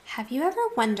Have you ever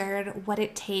wondered what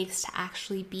it takes to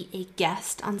actually be a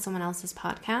guest on someone else's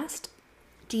podcast?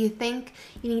 Do you think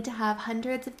you need to have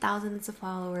hundreds of thousands of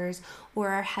followers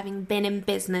or having been in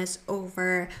business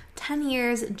over 10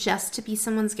 years just to be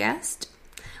someone's guest?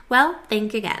 Well,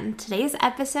 think again. Today's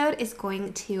episode is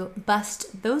going to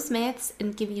bust those myths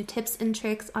and give you tips and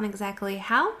tricks on exactly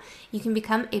how you can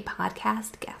become a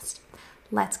podcast guest.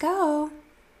 Let's go!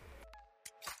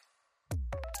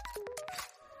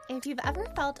 If you've ever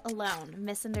felt alone,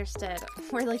 misunderstood,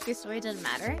 or like your story didn't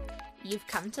matter, you've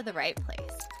come to the right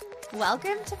place.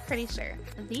 Welcome to Pretty Sure,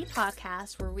 the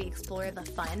podcast where we explore the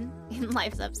fun in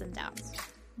life's ups and downs.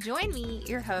 Join me,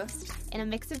 your host, in a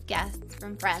mix of guests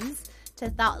from friends to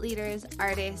thought leaders,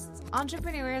 artists,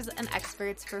 entrepreneurs, and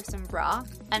experts for some raw,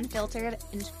 unfiltered,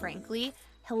 and frankly,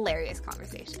 hilarious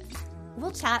conversations.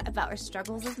 We'll chat about our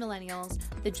struggles as millennials,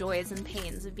 the joys and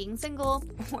pains of being single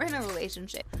or in a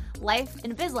relationship, life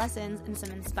and biz lessons, and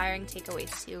some inspiring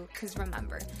takeaways too, because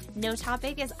remember, no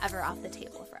topic is ever off the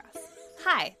table for us.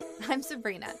 Hi, I'm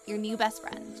Sabrina, your new best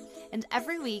friend, and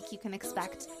every week you can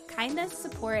expect kindness,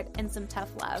 support, and some tough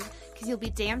love, because you'll be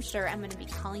damn sure I'm going to be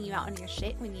calling you out on your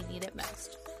shit when you need it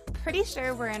most. Pretty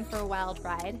sure we're in for a wild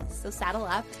ride, so saddle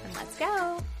up and let's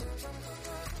go!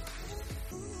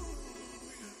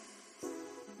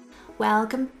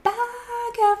 Welcome back,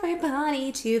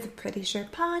 everybody, to the Pretty Sure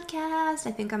podcast.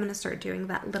 I think I'm going to start doing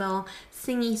that little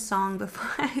singy song before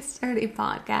I start a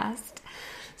podcast.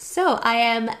 So I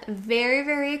am very,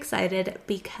 very excited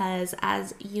because,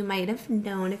 as you might have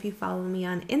known if you follow me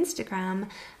on Instagram,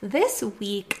 this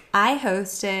week I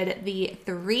hosted the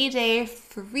 3-day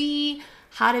free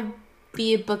How to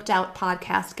Be a Booked Out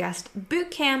Podcast Guest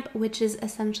Bootcamp, which is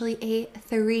essentially a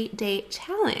 3-day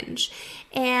challenge.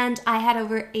 And I had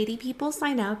over 80 people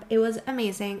sign up. It was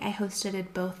amazing. I hosted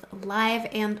it both live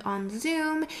and on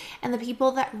Zoom, and the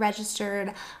people that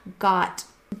registered got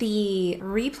the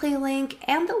replay link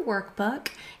and the workbook,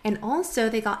 and also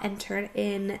they got entered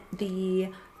in the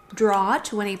draw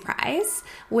to win a prize,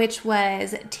 which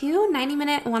was 2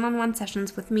 90-minute one-on-one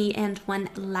sessions with me and one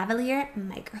lavalier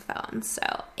microphone.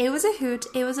 So it was a hoot,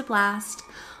 it was a blast,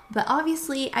 but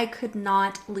obviously I could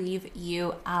not leave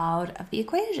you out of the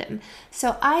equation.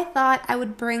 So I thought I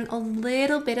would bring a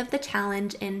little bit of the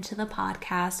challenge into the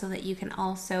podcast so that you can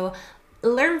also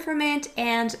learn from it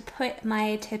and put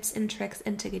my tips and tricks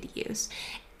into good use.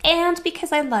 And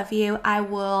because I love you, I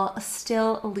will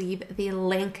still leave the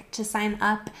link to sign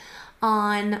up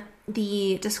on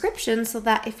the description so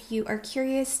that if you are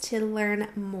curious to learn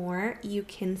more, you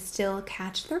can still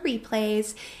catch the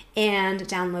replays and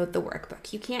download the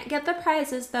workbook. You can't get the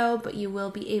prizes though, but you will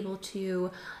be able to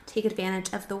take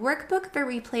advantage of the workbook, the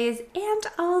replays, and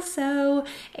also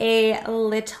a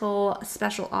little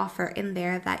special offer in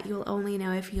there that you'll only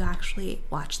know if you actually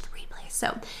watch the replay.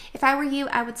 So if I were you,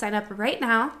 I would sign up right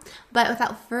now. But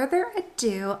without further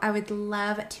ado, I would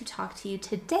love to talk to you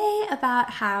today about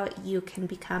how you can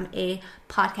become a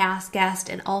podcast guest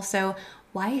and also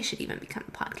why you should even become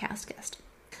a podcast guest.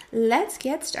 Let's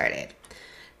get started.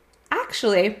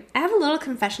 Actually, I have a little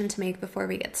confession to make before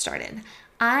we get started.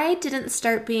 I didn't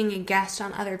start being a guest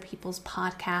on other people's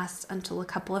podcasts until a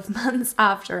couple of months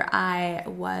after I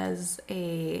was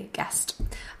a guest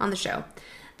on the show.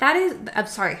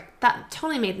 That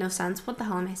totally made no sense. What the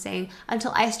hell am I saying?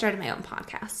 Until I started my own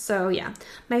podcast. So yeah,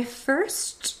 my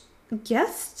first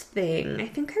guest thing, I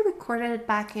think I recorded it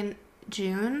back in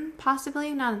June,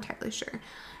 possibly, not entirely sure.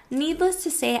 Needless to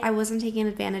say, I wasn't taking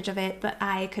advantage of it, but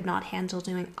I could not handle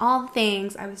doing all the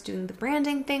things. I was doing the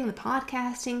branding thing, the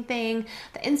podcasting thing,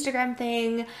 the Instagram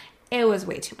thing. It was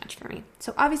way too much for me.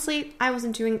 So obviously, I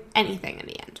wasn't doing anything in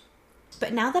the end.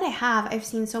 But now that I have, I've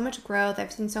seen so much growth,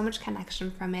 I've seen so much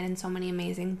connection from it and so many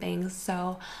amazing things.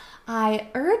 So I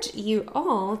urge you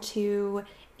all to,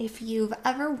 if you've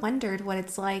ever wondered what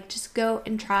it's like, just go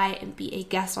and try and be a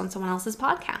guest on someone else's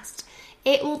podcast.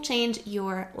 It will change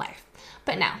your life.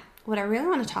 But now, what I really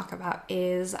want to talk about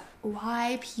is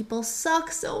why people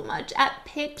suck so much at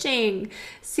pitching.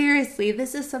 Seriously,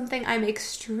 this is something I'm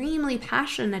extremely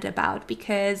passionate about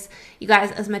because, you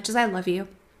guys, as much as I love you,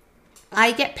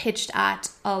 I get pitched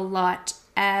at a lot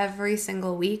every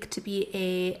single week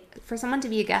for someone to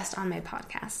be a guest on my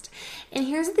podcast. And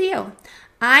here's the deal.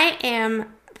 I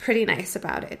am pretty nice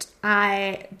about it.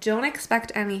 I don't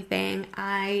expect anything.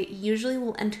 I usually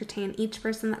will entertain each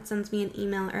person that sends me an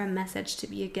email or a message to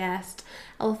be a guest.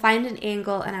 I will find an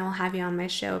angle and I will have you on my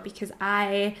show because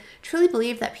I truly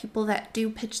believe that people that do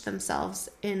pitch themselves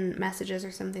in messages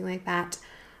or something like that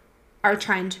are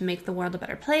trying to make the world a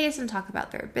better place and talk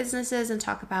about their businesses and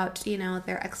talk about,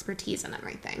 their expertise and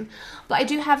everything. But I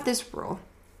do have this rule.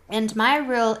 And my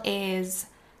rule is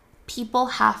people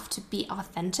have to be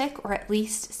authentic or at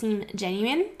least seem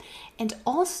genuine. And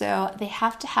also, they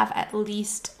have to have at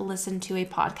least listened to a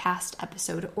podcast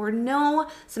episode or know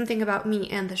something about me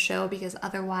and the show, because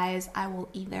otherwise I will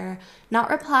either not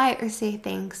reply or say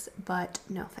thanks, but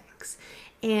no thanks.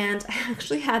 And I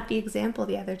actually had the example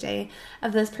the other day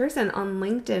of this person on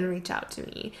LinkedIn reach out to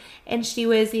me. And she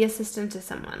was the assistant to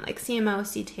someone, like CMO,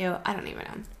 CTO, I don't even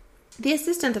know. The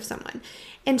assistant of someone.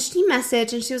 And she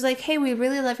messaged and she was like, hey, we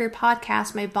really love your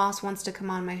podcast. My boss wants to come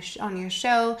on on your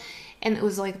show. And it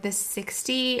was like this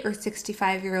 60 or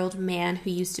 65-year-old man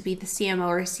who used to be the CMO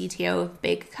or CTO of a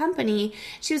big company.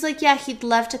 She was like, yeah, he'd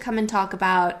love to come and talk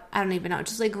about, I don't even know,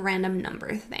 just like random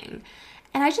number thing.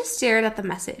 And I just stared at the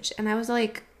message and I was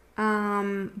like,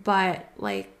 but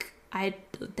like,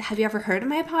 have you ever heard of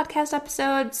my podcast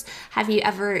episodes? Have you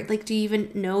ever, like, do you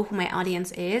even know who my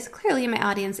audience is? Clearly my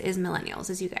audience is millennials,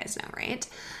 as you guys know, right?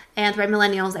 And by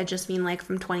millennials, I just mean like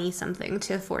from 20-something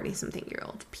to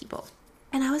 40-something-year-old people.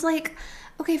 And I was like,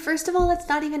 okay, first of all, that's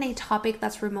not even a topic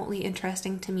that's remotely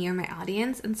interesting to me or my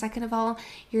audience. And second of all,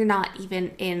 you're not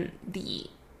even in the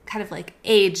kind of like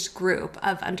age group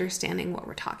of understanding what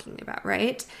we're talking about,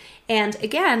 right? And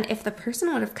again, if the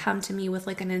person would have come to me with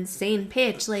like an insane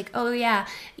pitch, like, oh yeah,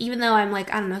 even though I'm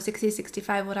like, I don't know, 60,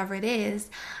 65, whatever it is,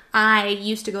 I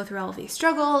used to go through all of these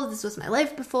struggles, this was my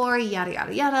life before, yada,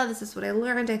 yada, yada, this is what I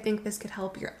learned, I think this could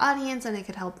help your audience and it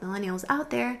could help millennials out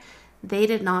there. They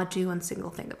did not do one single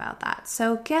thing about that.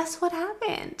 So guess what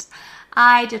happened?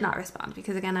 I did not respond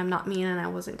because, again, I'm not mean and I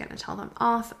wasn't going to tell them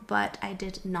off, but I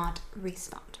did not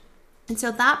respond. And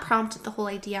so that prompted the whole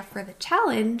idea for the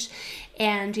challenge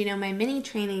and, you know, my mini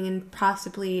training and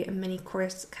possibly a mini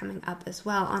course coming up as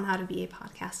well on how to be a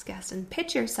podcast guest and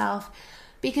pitch yourself,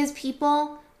 because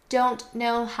people don't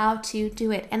know how to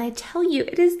do it. And I tell you,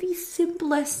 it is the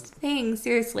simplest thing,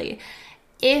 seriously.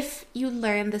 If you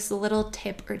learn this little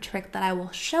tip or trick that I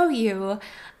will show you,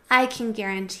 I can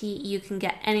guarantee you can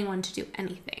get anyone to do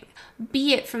anything.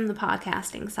 Be it from the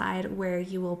podcasting side where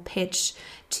you will pitch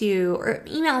to or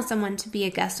email someone to be a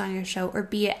guest on your show, or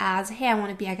be it as, hey, I want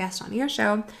to be a guest on your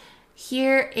show.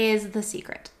 Here is the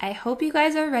secret. I hope you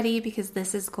guys are ready because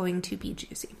this is going to be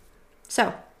juicy.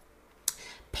 So,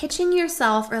 pitching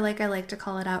yourself, or like I like to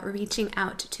call it out, reaching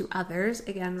out to others,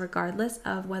 again, regardless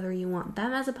of whether you want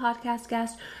them as a podcast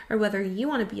guest or whether you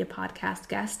want to be a podcast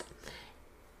guest,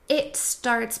 it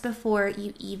starts before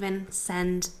you even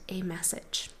send a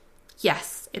message.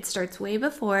 Yes, it starts way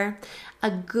before.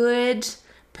 A good,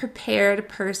 prepared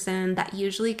person that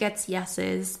usually gets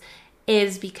yeses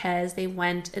is because they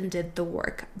went and did the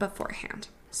work beforehand.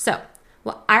 So,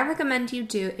 what I recommend you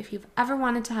do if you've ever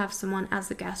wanted to have someone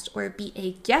as a guest or be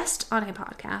a guest on a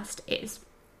podcast is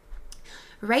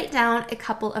write down a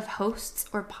couple of hosts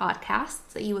or podcasts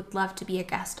that you would love to be a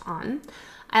guest on.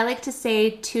 I like to say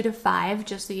 2 to 5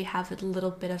 just so you have a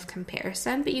little bit of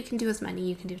comparison, but you can do as many.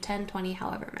 You can do 10, 20,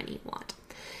 however many you want.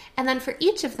 And then for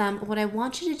each of them, what I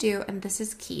want you to do, and this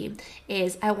is key,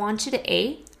 is I want you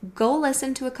to go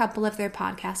listen to a couple of their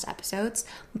podcast episodes,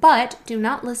 but do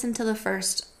not listen to the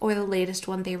first or the latest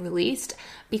one they released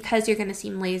because you're going to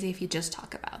seem lazy if you just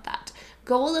talk about that.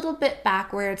 Go a little bit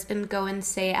backwards and go and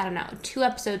say, I don't know, 2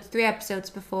 episodes, 3 episodes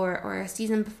before, or a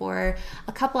season before,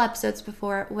 a couple episodes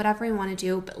before, whatever you want to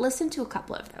do, but listen to a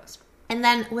couple of those. And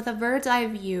then with a bird's eye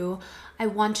view, I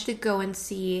want you to go and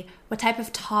see what type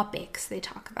of topics they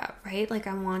talk about, right? Like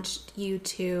I want you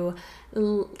to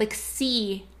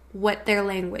see what their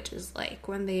language is like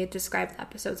when they describe the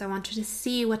episodes. I want you to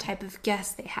see what type of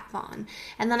guests they have on.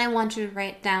 And then I want you to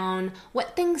write down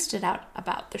what things stood out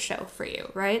about the show for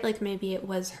you, right? Like maybe it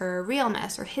was her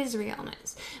realness or his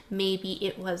realness. Maybe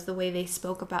it was the way they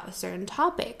spoke about a certain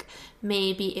topic.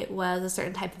 Maybe it was a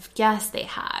certain type of guest they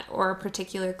had or a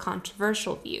particular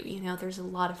controversial view. You know, there's a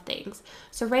lot of things.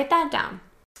 So write that down.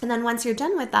 And then once you're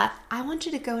done with that, I want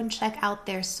you to go and check out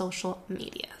their social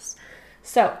medias.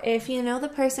 So if you know the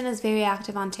person is very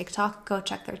active on TikTok, go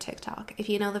check their TikTok. If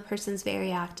you know the person's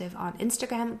very active on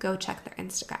Instagram, go check their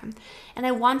Instagram. And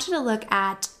I want you to look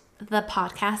at the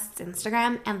podcast's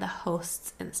Instagram and the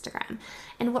host's Instagram.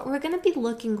 And what we're going to be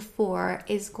looking for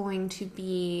is going to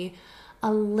be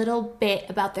a little bit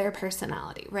about their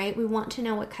personality, right? We want to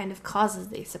know what kind of causes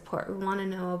they support. We want to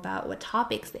know about what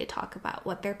topics they talk about,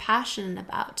 what they're passionate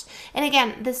about. And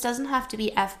again, this doesn't have to be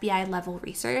FBI level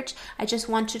research. I just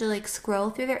want you to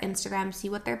scroll through their Instagram, see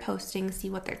what they're posting,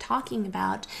 see what they're talking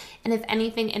about, and if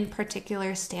anything in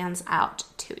particular stands out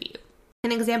to you.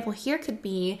 An example here could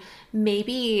be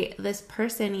maybe this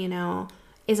person,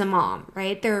 is a mom,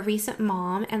 right? They're a recent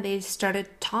mom and they started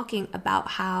talking about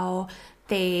how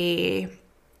they,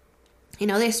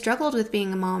 They struggled with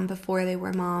being a mom before they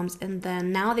were moms, and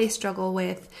then now they struggle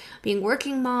with being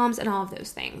working moms and all of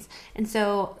those things. And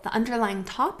so the underlying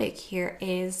topic here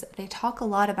is they talk a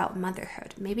lot about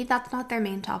motherhood. Maybe that's not their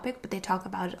main topic, but they talk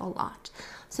about it a lot.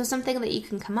 So something that you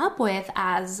can come up with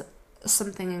as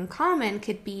something in common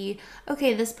could be,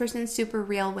 okay, this person's super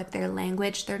real with their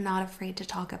language. They're not afraid to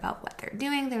talk about what they're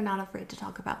doing. They're not afraid to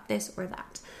talk about this or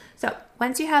that. So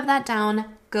once you have that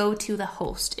down, go to the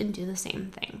host and do the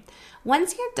same thing.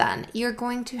 Once you're done, you're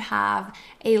going to have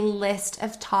a list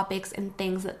of topics and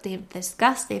things that they've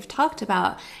discussed, they've talked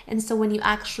about. And so when you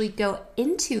actually go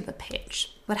into the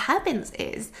pitch, what happens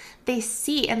is they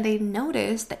see and they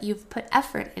notice that you've put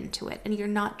effort into it and you're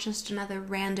not just another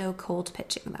rando cold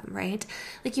pitching them, right?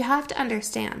 Like, you have to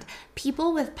understand,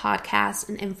 people with podcasts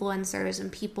and influencers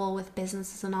and people with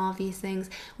businesses and all of these things,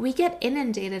 we get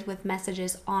inundated with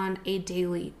messages on a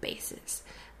daily basis.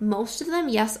 Most of them,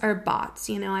 yes, are bots.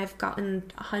 I've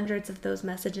gotten hundreds of those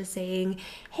messages saying,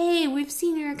 hey, we've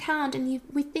seen your account and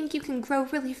we think you can grow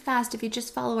really fast if you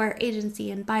just follow our agency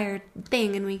and buy our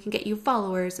thing and we can get you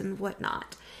followers and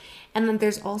whatnot. And then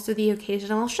there's also the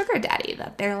occasional sugar daddy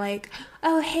that they're like,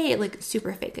 oh, hey, like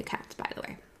super fake accounts, by the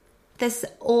way. This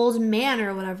old man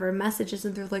or whatever messages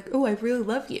and they're like, oh, I really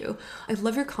love you. I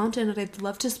love your content and I'd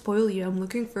love to spoil you. I'm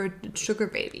looking for a sugar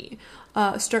baby.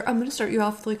 I'm going to start you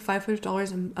off with like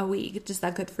 $500 a week. Is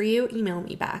that good for you? Email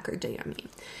me back or DM me.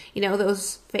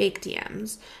 Those fake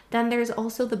DMs. Then there's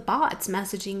also the bots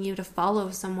messaging you to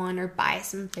follow someone or buy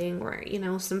something or,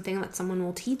 something that someone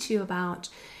will teach you about.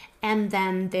 And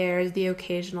then there's the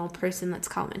occasional person that's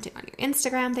commenting on your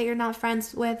Instagram that you're not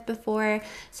friends with before.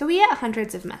 So we get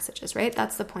hundreds of messages, right?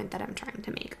 That's the point that I'm trying to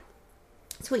make.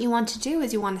 So what you want to do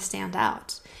is you want to stand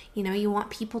out. You want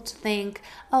people to think,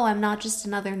 oh, I'm not just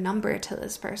another number to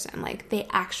this person. Like, they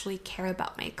actually care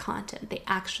about my content. They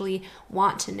actually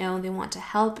want to know. They want to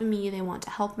help me. They want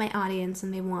to help my audience,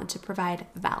 and they want to provide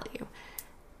value.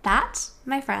 That,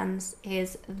 my friends,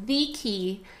 is the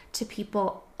key to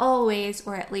people always,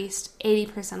 or at least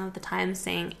 80% of the time,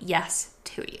 saying yes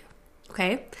to you,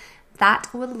 okay?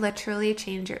 That would literally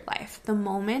change your life. The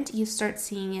moment you start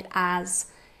seeing it as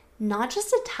not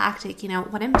just a tactic,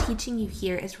 what I'm teaching you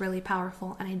here is really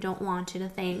powerful, and I don't want you to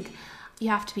think you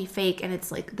have to be fake and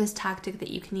it's like this tactic that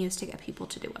you can use to get people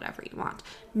to do whatever you want.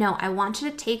 No, I want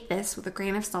you to take this with a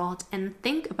grain of salt and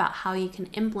think about how you can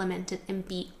implement it and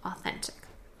be authentic.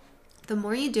 The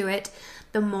more you do it,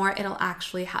 the more it'll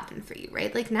actually happen for you,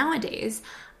 right? Like, nowadays,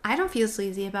 I don't feel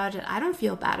sleazy about it. I don't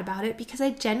feel bad about it because I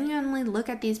genuinely look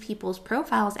at these people's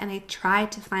profiles and I try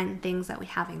to find things that we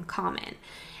have in common.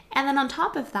 And then on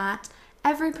top of that,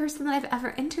 every person that I've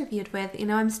ever interviewed with,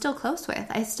 I'm still close with.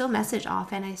 I still message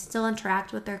often. I still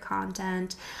interact with their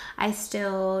content. I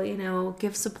still,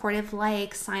 give supportive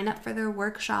likes, sign up for their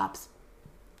workshops,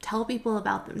 tell people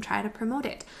about them, try to promote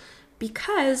it.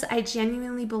 Because I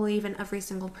genuinely believe in every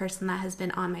single person that has been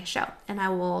on my show, and I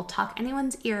will talk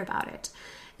anyone's ear about it.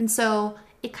 And so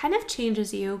it kind of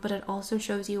changes you, but it also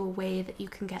shows you a way that you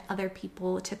can get other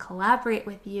people to collaborate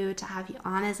with you, to have you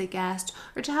on as a guest,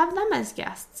 or to have them as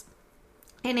guests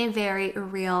in a very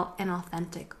real and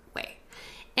authentic way.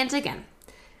 And again,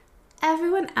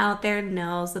 everyone out there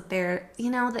knows that they're,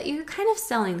 that you're kind of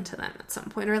selling to them at some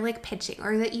point, or like pitching,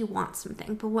 or that you want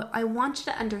something. But what I want you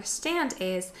to understand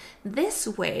is this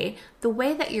way, the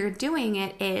way that you're doing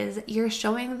it is you're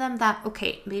showing them that,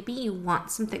 okay, maybe you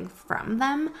want something from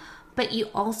them, but you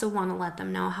also want to let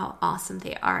them know how awesome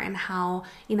they are and how,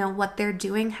 what they're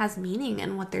doing has meaning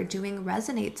and what they're doing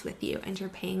resonates with you, and you're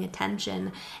paying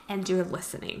attention and you're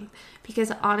listening.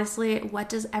 Because honestly, what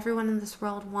does everyone in this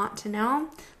world want to know?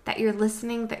 That you're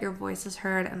listening, that your voice is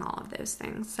heard, and all of those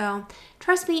things. So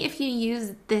trust me, if you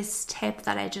use this tip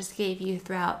that I just gave you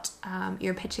throughout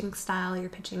your pitching style, your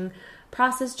pitching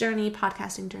process journey,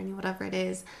 podcasting journey, whatever it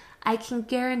is, I can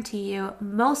guarantee you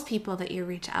most people that you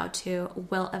reach out to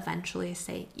will eventually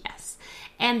say yes.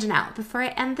 And now, before I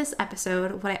end this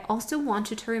episode, what I also want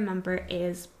you to remember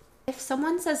is if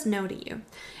someone says no to you,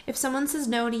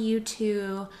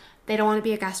 they don't want to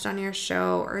be a guest on your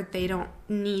show, or they don't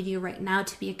need you right now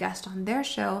to be a guest on their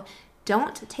show,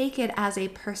 don't take it as a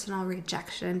personal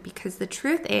rejection, because the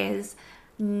truth is,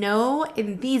 no,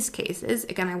 in these cases,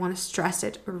 again, I want to stress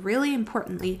it really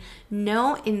importantly,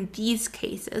 no, in these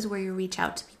cases where you reach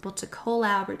out to people to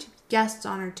collab or to be guests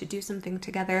on or to do something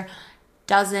together,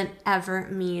 doesn't ever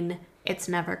mean it's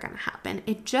never going to happen.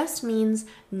 It just means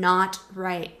not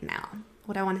right now.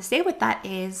 What I want to say with that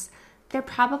is they're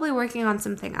probably working on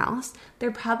something else.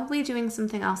 They're probably doing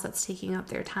something else that's taking up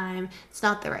their time. It's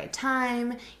not the right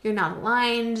time. You're not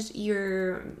aligned.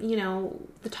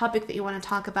 The topic that you want to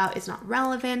talk about is not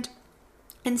relevant.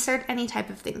 Insert any type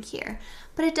of thing here.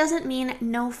 But it doesn't mean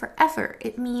no forever.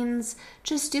 It means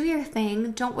just do your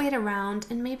thing, don't wait around,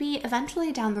 and maybe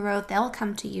eventually down the road they'll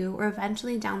come to you, or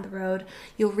eventually down the road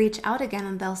you'll reach out again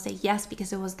and they'll say yes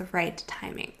because it was the right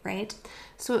timing, right?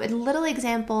 So a little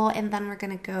example, and then we're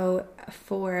going to go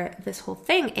for this whole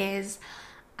thing, is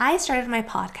I started my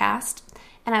podcast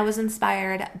and I was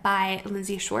inspired by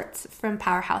Lindsay Schwartz from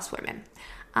Powerhouse Women.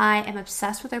 I am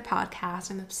obsessed with her podcast.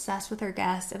 I'm obsessed with her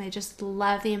guests, and I just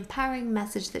love the empowering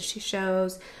message that she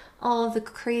shows, all of the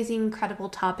crazy, incredible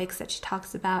topics that she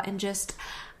talks about, and just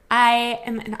I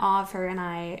am in awe of her, and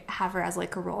I have her as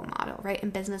like a role model, right,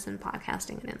 in business and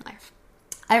podcasting and in life.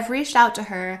 I've reached out to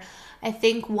her. I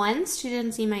think once she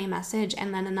didn't see my message,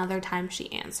 and then another time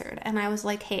she answered. And I was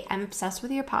like, hey, I'm obsessed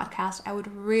with your podcast. I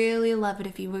would really love it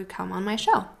if you would come on my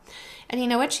show. And you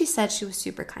know what she said? She was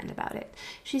super kind about it.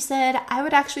 She said, I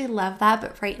would actually love that,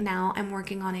 but right now I'm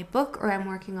working on a book, or I'm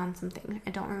working on something. I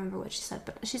don't remember what she said,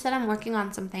 but she said I'm working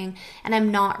on something and I'm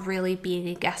not really being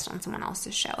a guest on someone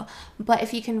else's show. But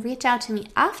if you can reach out to me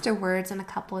afterwards in a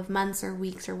couple of months or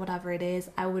weeks or whatever it is,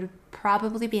 I would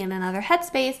probably be in another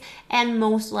headspace and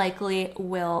most likely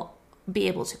will be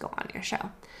able to go on your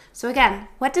show. So again,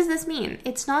 what does this mean?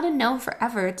 It's not a no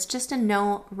forever. It's just a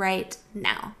no right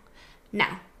now.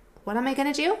 Now, what am I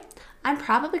going to do? I'm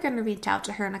probably going to reach out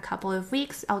to her in a couple of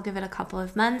weeks. I'll give it a couple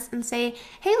of months and say,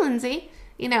 hey, Lindsay,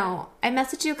 I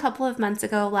messaged you a couple of months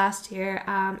ago last year.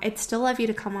 I'd still love you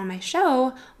to come on my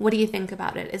show. What do you think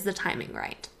about it? Is the timing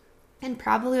right? And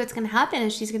probably what's going to happen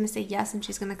is she's going to say yes, and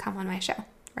she's going to come on my show,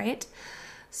 right?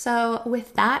 So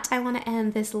with that, I want to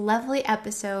end this lovely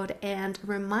episode and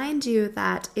remind you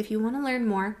that if you want to learn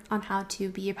more on how to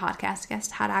be a podcast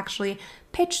guest, how to actually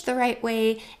pitch the right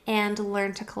way and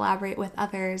learn to collaborate with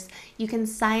others, you can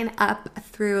sign up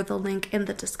through the link in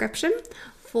the description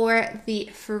for the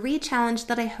free challenge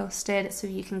that I hosted. So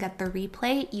you can get the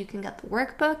replay, you can get the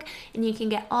workbook, and you can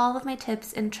get all of my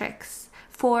tips and tricks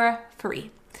for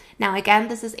free. Now, again,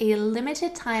 this is a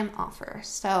limited time offer.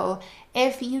 So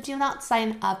if you do not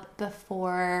sign up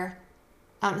before,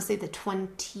 I'm going to say the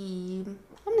 20, I'm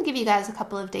going to give you guys a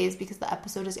couple of days because the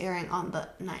episode is airing on the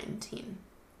 19th.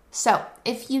 So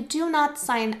if you do not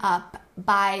sign up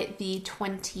by the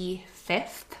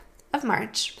 25th of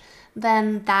March,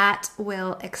 then that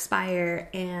will expire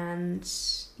and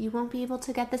you won't be able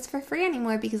to get this for free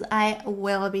anymore because I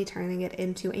will be turning it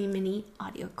into a mini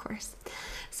audio course.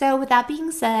 So with that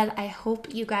being said, I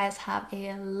hope you guys have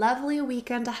a lovely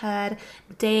weekend ahead,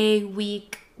 day,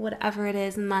 week, whatever it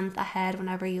is, month ahead,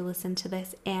 whenever you listen to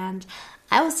this, and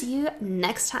I will see you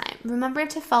next time. Remember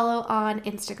to follow on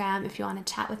Instagram if you want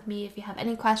to chat with me, if you have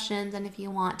any questions, and if you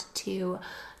want to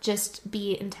just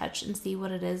be in touch and see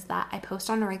what it is that I post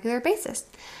on a regular basis.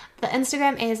 The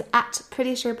Instagram is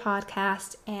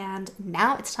 @PrettySurePodcast, and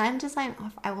now it's time to sign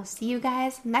off. I will see you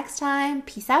guys next time.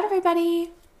 Peace out,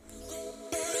 everybody.